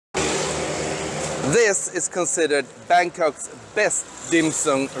This is considered Bangkok's best dim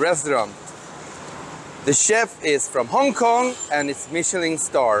sum restaurant. The chef is from Hong Kong and it's Michelin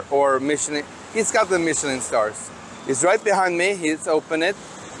star or Michelin. He's got the Michelin stars. He's right behind me. He's opened it.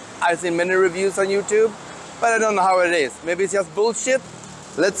 I've seen many reviews on YouTube, but I don't know how it is. Maybe it's just bullshit.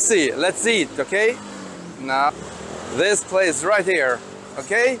 Let's see. Let's eat, okay? Now, this place right here,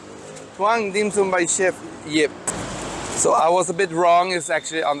 okay? Tuang Dim Sum by Chef Yip. So I was a bit wrong. It's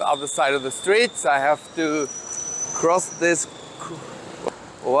actually on the other side of the street. So I have to cross this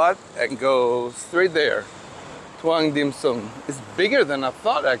and go straight there. Tuang Dim Sum. It's bigger than I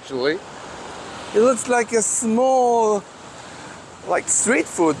thought actually. It looks like a small, like street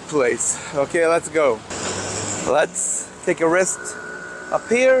food place. Okay, let's go. Let's take a rest up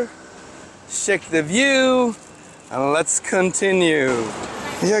here, check the view, and let's continue.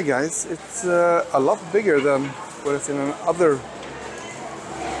 Yeah guys, it's a lot bigger than what I've seen in other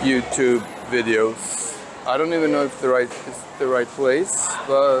YouTube videos. I don't even know if it's the right place,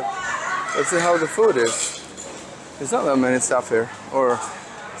 but let's see how the food is. There's not that many staff here, or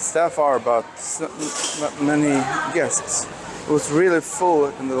staff are, but not many guests. It was really full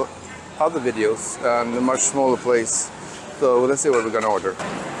in the other videos and a much smaller place. So let's see what we're gonna order.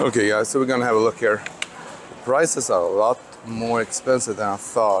 Okay guys, so we're gonna have a look here. The prices are a lot more expensive than I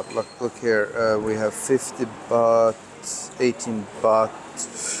thought. Look here, we have 50 baht, 18 baht,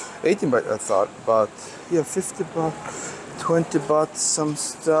 18 baht I thought, but yeah, 50 baht, 20 baht, some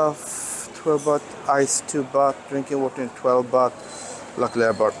stuff, 12 baht, ice 2 baht, drinking water in 12 baht. Luckily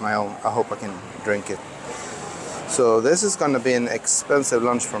I brought my own, I hope I can drink it. So this is gonna be an expensive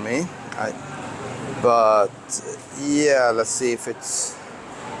lunch for me. But yeah, let's see if it's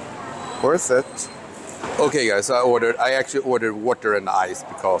worth it. Okay guys, so I actually ordered water and ice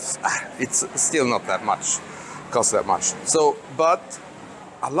because it's still not that much, cost that much. So, but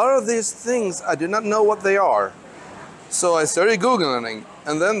a lot of these things, I do not know what they are. So I started Googling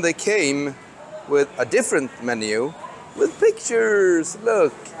and then they came with a different menu with pictures,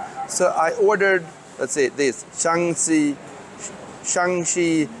 look. So I ordered, let's see, this Shangxi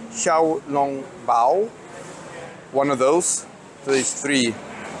Xiao Long Bao, one of those, so these three.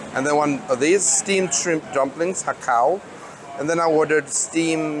 And then one of these steamed shrimp dumplings, hakao. And then I ordered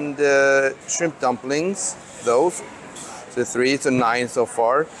steamed shrimp dumplings, those. So 3 to 9 so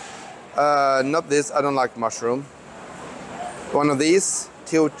far. Not this, I don't like mushroom. One of these,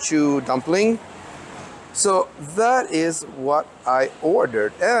 Teochew dumpling. So that is what I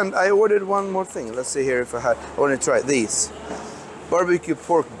ordered. And I ordered one more thing. Let's see here if I want to try these. Barbecue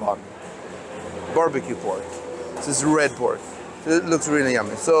pork bun. Barbecue pork. This is red pork. It looks really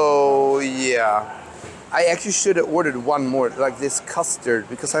yummy. So yeah, I actually should have ordered one more, like this custard,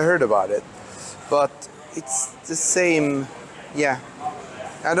 because I heard about it. But it's the same, yeah.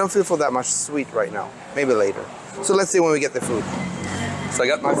 I don't feel for that much sweet right now. Maybe later. So let's see when we get the food. So I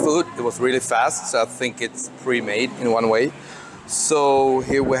got my food. It was really fast, so I think it's pre-made in one way. So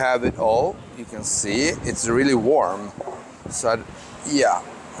here we have it all. You can see it's really warm. So yeah.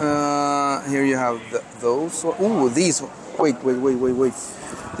 Here you have those. Oh, these. Wait.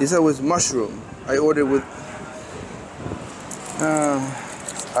 These are with mushroom. I ordered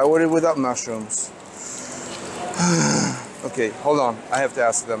without mushrooms. Okay, hold on. I have to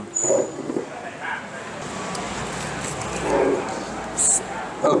ask them.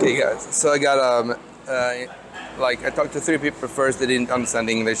 Okay, guys. So I got like I talked to 3 people first. They didn't understand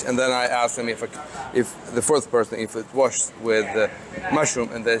English, and then I asked them if the fourth person if it was with mushroom,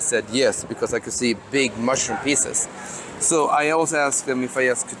 and they said yes because I could see big mushroom pieces. So I also asked them if I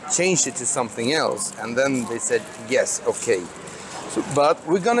just could change it to something else, and then they said yes, okay. So, but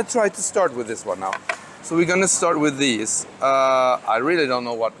we're gonna try to start with this one now. So we're gonna start with these. I really don't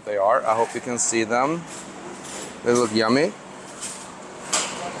know what they are. I hope you can see them. They look yummy.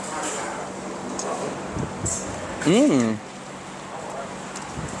 Mmm.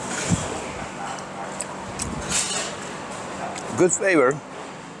 Good flavor.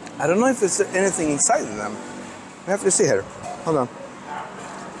 I don't know if there's anything inside of them. I have to see here. Hold on.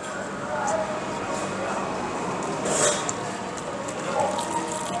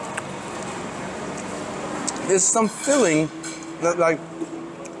 There's some filling, that like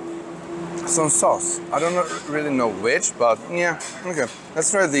some sauce. I don't really know which, but yeah. Okay,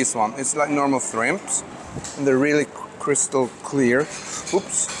 let's try this one. It's like normal shrimps, and they're really crystal clear.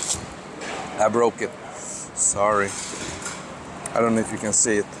 Oops, I broke it. Sorry. I don't know if you can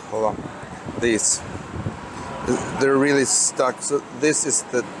see it. Hold on. These. They're really stuck. So this is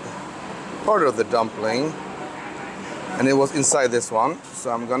the part of the dumpling, and it was inside this one. So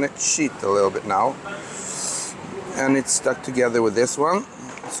I'm gonna cheat a little bit now, and it's stuck together with this one.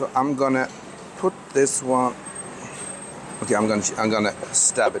 So I'm gonna put this one. Okay, I'm gonna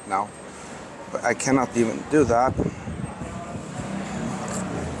stab it now, but I cannot even do that.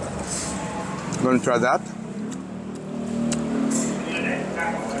 I'm gonna try that.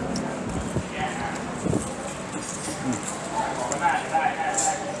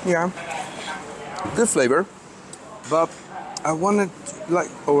 Yeah, good flavor, but I wanted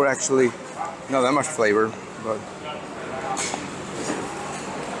like, or actually, not that much flavor, but.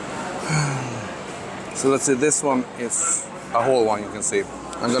 So let's see, this one is a whole one, you can see.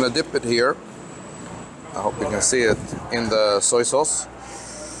 I'm gonna dip it here. I hope you can see it in the soy sauce.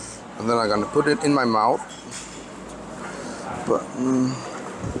 And then I'm gonna put it in my mouth. But,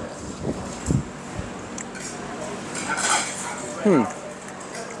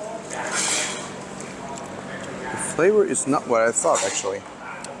 the flavor is not what I thought, actually.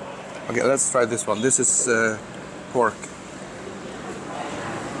 Okay, let's try this one. This is pork.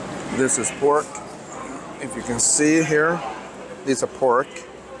 This is pork. If you can see here, this is a pork.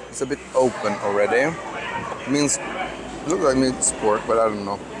 It's a bit open already. Means, looks like it's pork, but I don't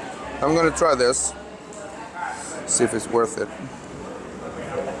know. I'm gonna try this. See if it's worth it.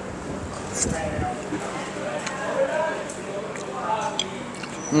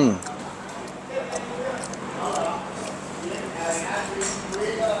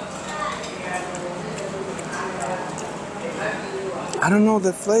 I don't know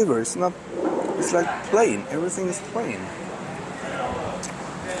the flavor. It's not. It's like plain. Everything is plain.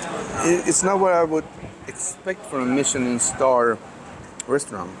 It's not what I would expect from a Michelin star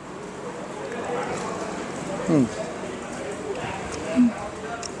restaurant.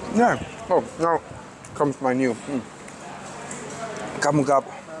 Yeah. Oh, now comes my new. Kamugap.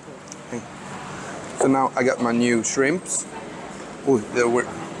 So now I got my new shrimps. Oh, they were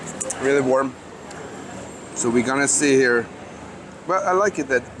really warm. So we're gonna see here. Well, I like it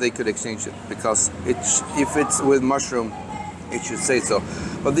that they could exchange it, because if it's with mushroom, it should say so.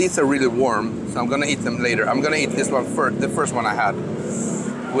 But these are really warm, so I'm gonna eat them later. I'm gonna eat this one first, the first one I had,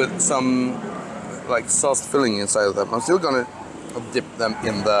 with some like sauce filling inside of them. I'm still gonna dip them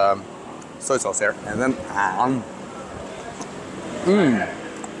in the soy sauce here, and then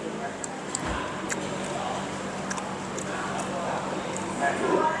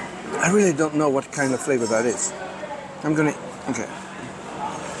I really don't know what kind of flavor that is. I'm gonna. Okay.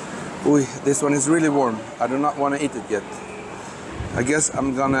 Ooh, this one is really warm. I do not want to eat it yet. I guess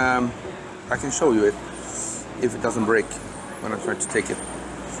I'm gonna. I can show you it if it doesn't break when I try to take it.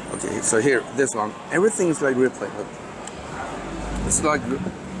 Okay, so here, this one. Everything is like real plain. It's like.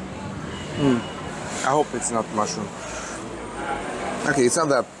 I hope it's not mushroom. Okay, it's not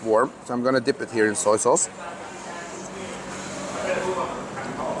that warm, so I'm gonna dip it here in soy sauce.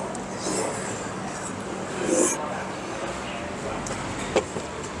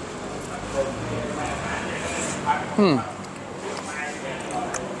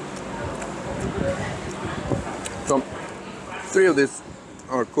 So, 3 of these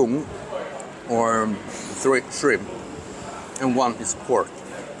are kung, or 3 shrimp, and 1 is pork,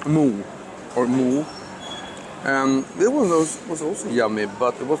 moo. And this one was also yummy,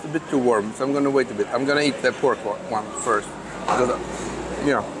 but it was a bit too warm, so I'm gonna wait a bit. I'm gonna eat the pork one first. Because,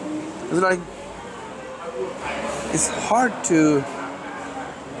 yeah, it's like, it's hard to,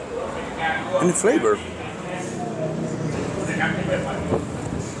 any flavor.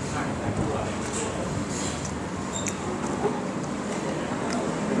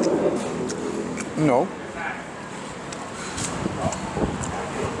 No.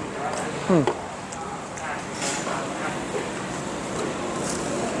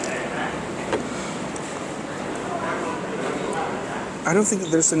 I don't think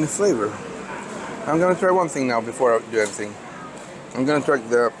there's any flavor. I'm gonna try one thing now before I do anything. I'm gonna try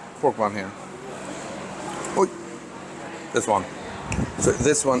the pork one here. Oh, this one. So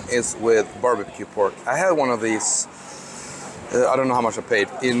this one is with barbecue pork. I had one of these. I don't know how much I paid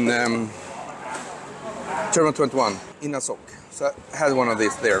in Terminal 21 in a sock. So I had one of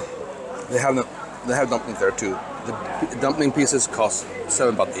these there. They have dumplings there too. The dumpling pieces cost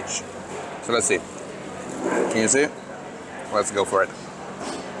 7 baht each. So let's see. Can you see? Let's go for it.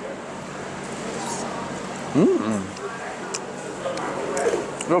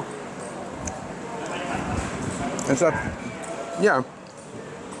 Look. It's that. Yeah.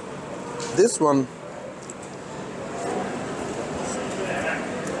 This one.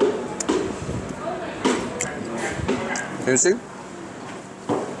 Can you see?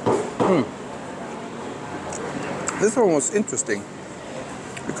 This one was interesting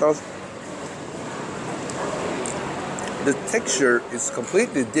because the texture is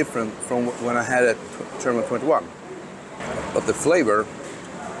completely different from when I had it at Terminal 21. But the flavor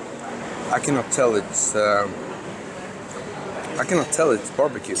I cannot tell it's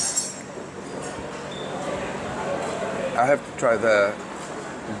barbecue. I have to try the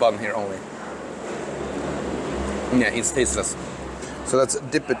bun here only. Yeah, it's tasteless. So let's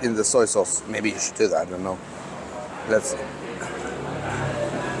dip it in the soy sauce. Maybe you should do that, I don't know. Let's see.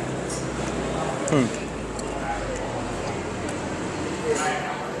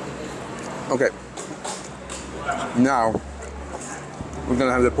 Okay. Now we're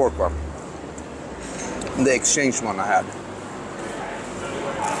gonna have the pork one. The exchange one I had.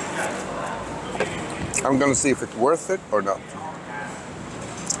 I'm gonna see if it's worth it or not.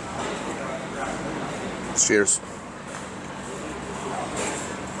 Cheers.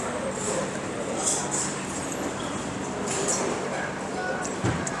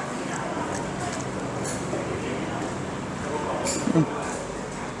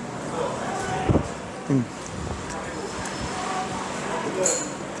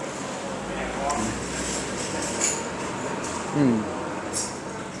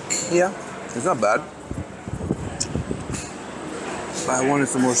 Yeah, it's not bad. But I wanted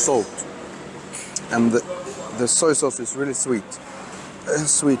some more salt. And the soy sauce is really sweet.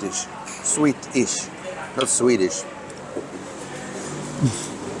 Sweetish. Sweet-ish. Not Swedish.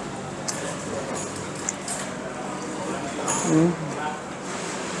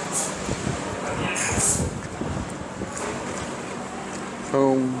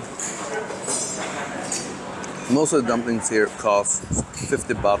 So, most of the dumplings here cost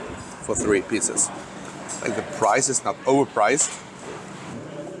 50 baht for 3 pieces. Like the price is not overpriced.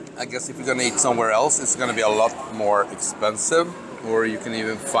 I guess if you're gonna eat somewhere else, it's gonna be a lot more expensive, or you can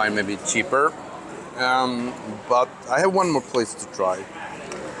even find maybe cheaper. But I have one more place to try.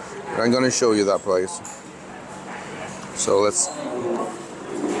 I'm gonna show you that place. So let's.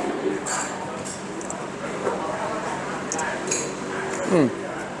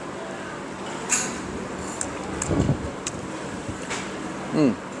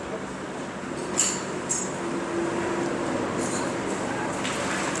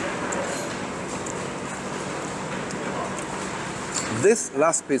 This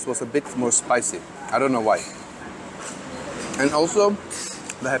last piece was a bit more spicy. I don't know why. And also,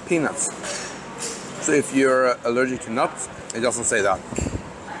 they have peanuts. So if you're allergic to nuts, it doesn't say that.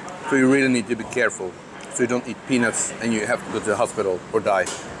 So you really need to be careful. So you don't eat peanuts and you have to go to the hospital or die.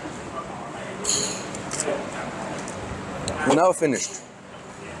 We're now finished.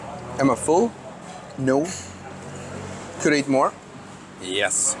 Am I full? No. Could I eat more?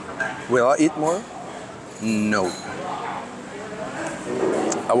 Yes. Will I eat more? No.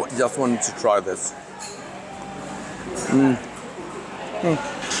 I just wanted to try this.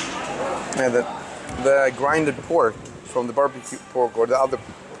 Yeah, the grinded pork from the barbecue pork or the other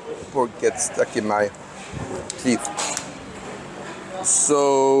pork gets stuck in my teeth.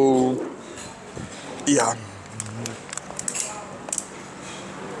 So, yeah.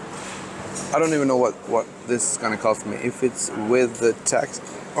 I don't even know what this is gonna cost me, if it's with the tax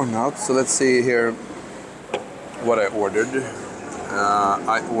or not. So let's see here what I ordered.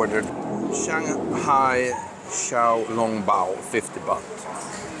 I ordered Shanghai Xiao Long Bao, 50 baht.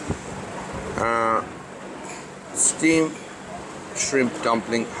 Steamed shrimp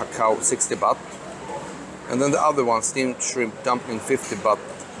dumpling hakao, 60 baht. And then the other one, steamed shrimp dumpling, 50 baht,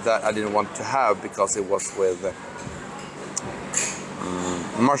 that I didn't want to have because it was with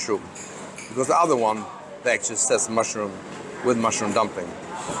mushroom. Because the other one, they actually says mushroom, with mushroom dumpling.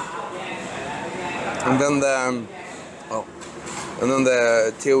 And then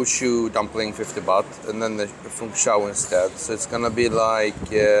the Teochew dumpling, 50 baht, and then the Fung Shao instead. So it's gonna be like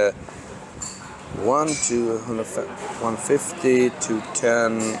 150,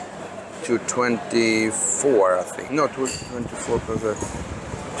 210, 224, I think. No, 224 plus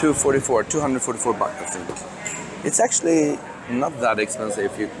 244, 244 baht, I think. It's actually not that expensive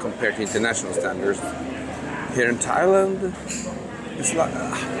if you compare to international standards. Here in Thailand, it's like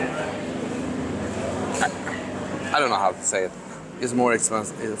I don't know how to say it. It's more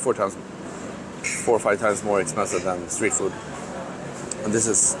expensive, 4 or 5 times more expensive than street food. And this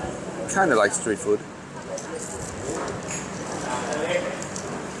is kind of like street food.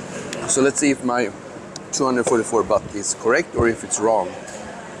 So let's see if my 244 baht is correct or if it's wrong.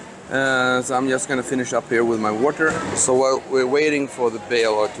 So I'm just gonna finish up here with my water. So while we're waiting for the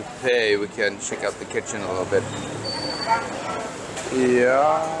bill or to pay, we can check out the kitchen a little bit.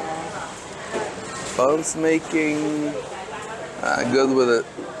 Yeah, buns making. Good with it.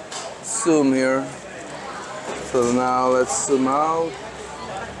 Zoom here. So now let's zoom out.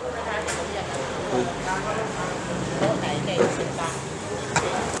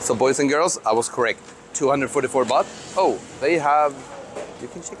 So boys and girls, I was correct. 244 baht. Oh, they have You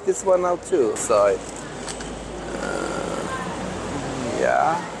can check this one out too. So,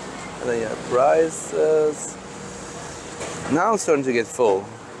 yeah, and then you have prices. Now I'm starting to get full.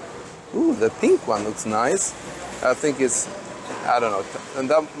 Ooh, the pink one looks nice. I think it's, I don't know, and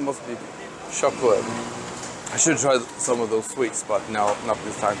that must be chocolate. I should try some of those sweets, but no, not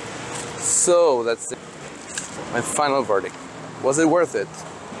this time. So that's it. My final verdict. Was it worth it?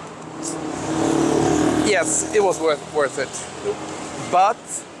 Yes, it was worth it. But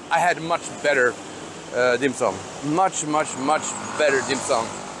I had much better dim sum. Much better dim sum.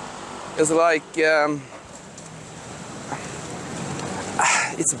 It's like,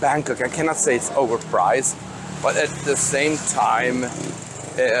 it's Bangkok. I cannot say it's overpriced, but at the same time,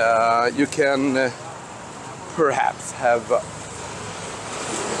 you can perhaps have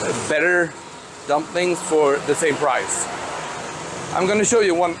better dumplings for the same price. I'm gonna show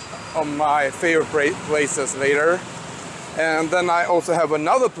you one of my favorite places later, and then I also have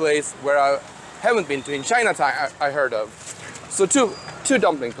another place where I haven't been to in Chinatown. I heard of. So two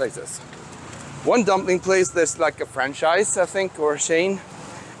dumpling places. One dumpling place that's like a franchise, I think, or a chain,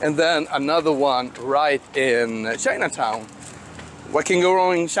 and then another one right in Chinatown. What can go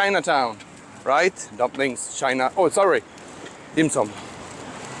wrong in Chinatown, right? Dumplings, China. Oh, sorry, dim sum.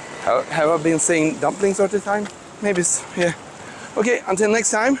 Have I been saying dumplings all the time? Maybe, yeah. Okay, until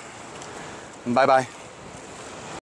next time. Bye bye.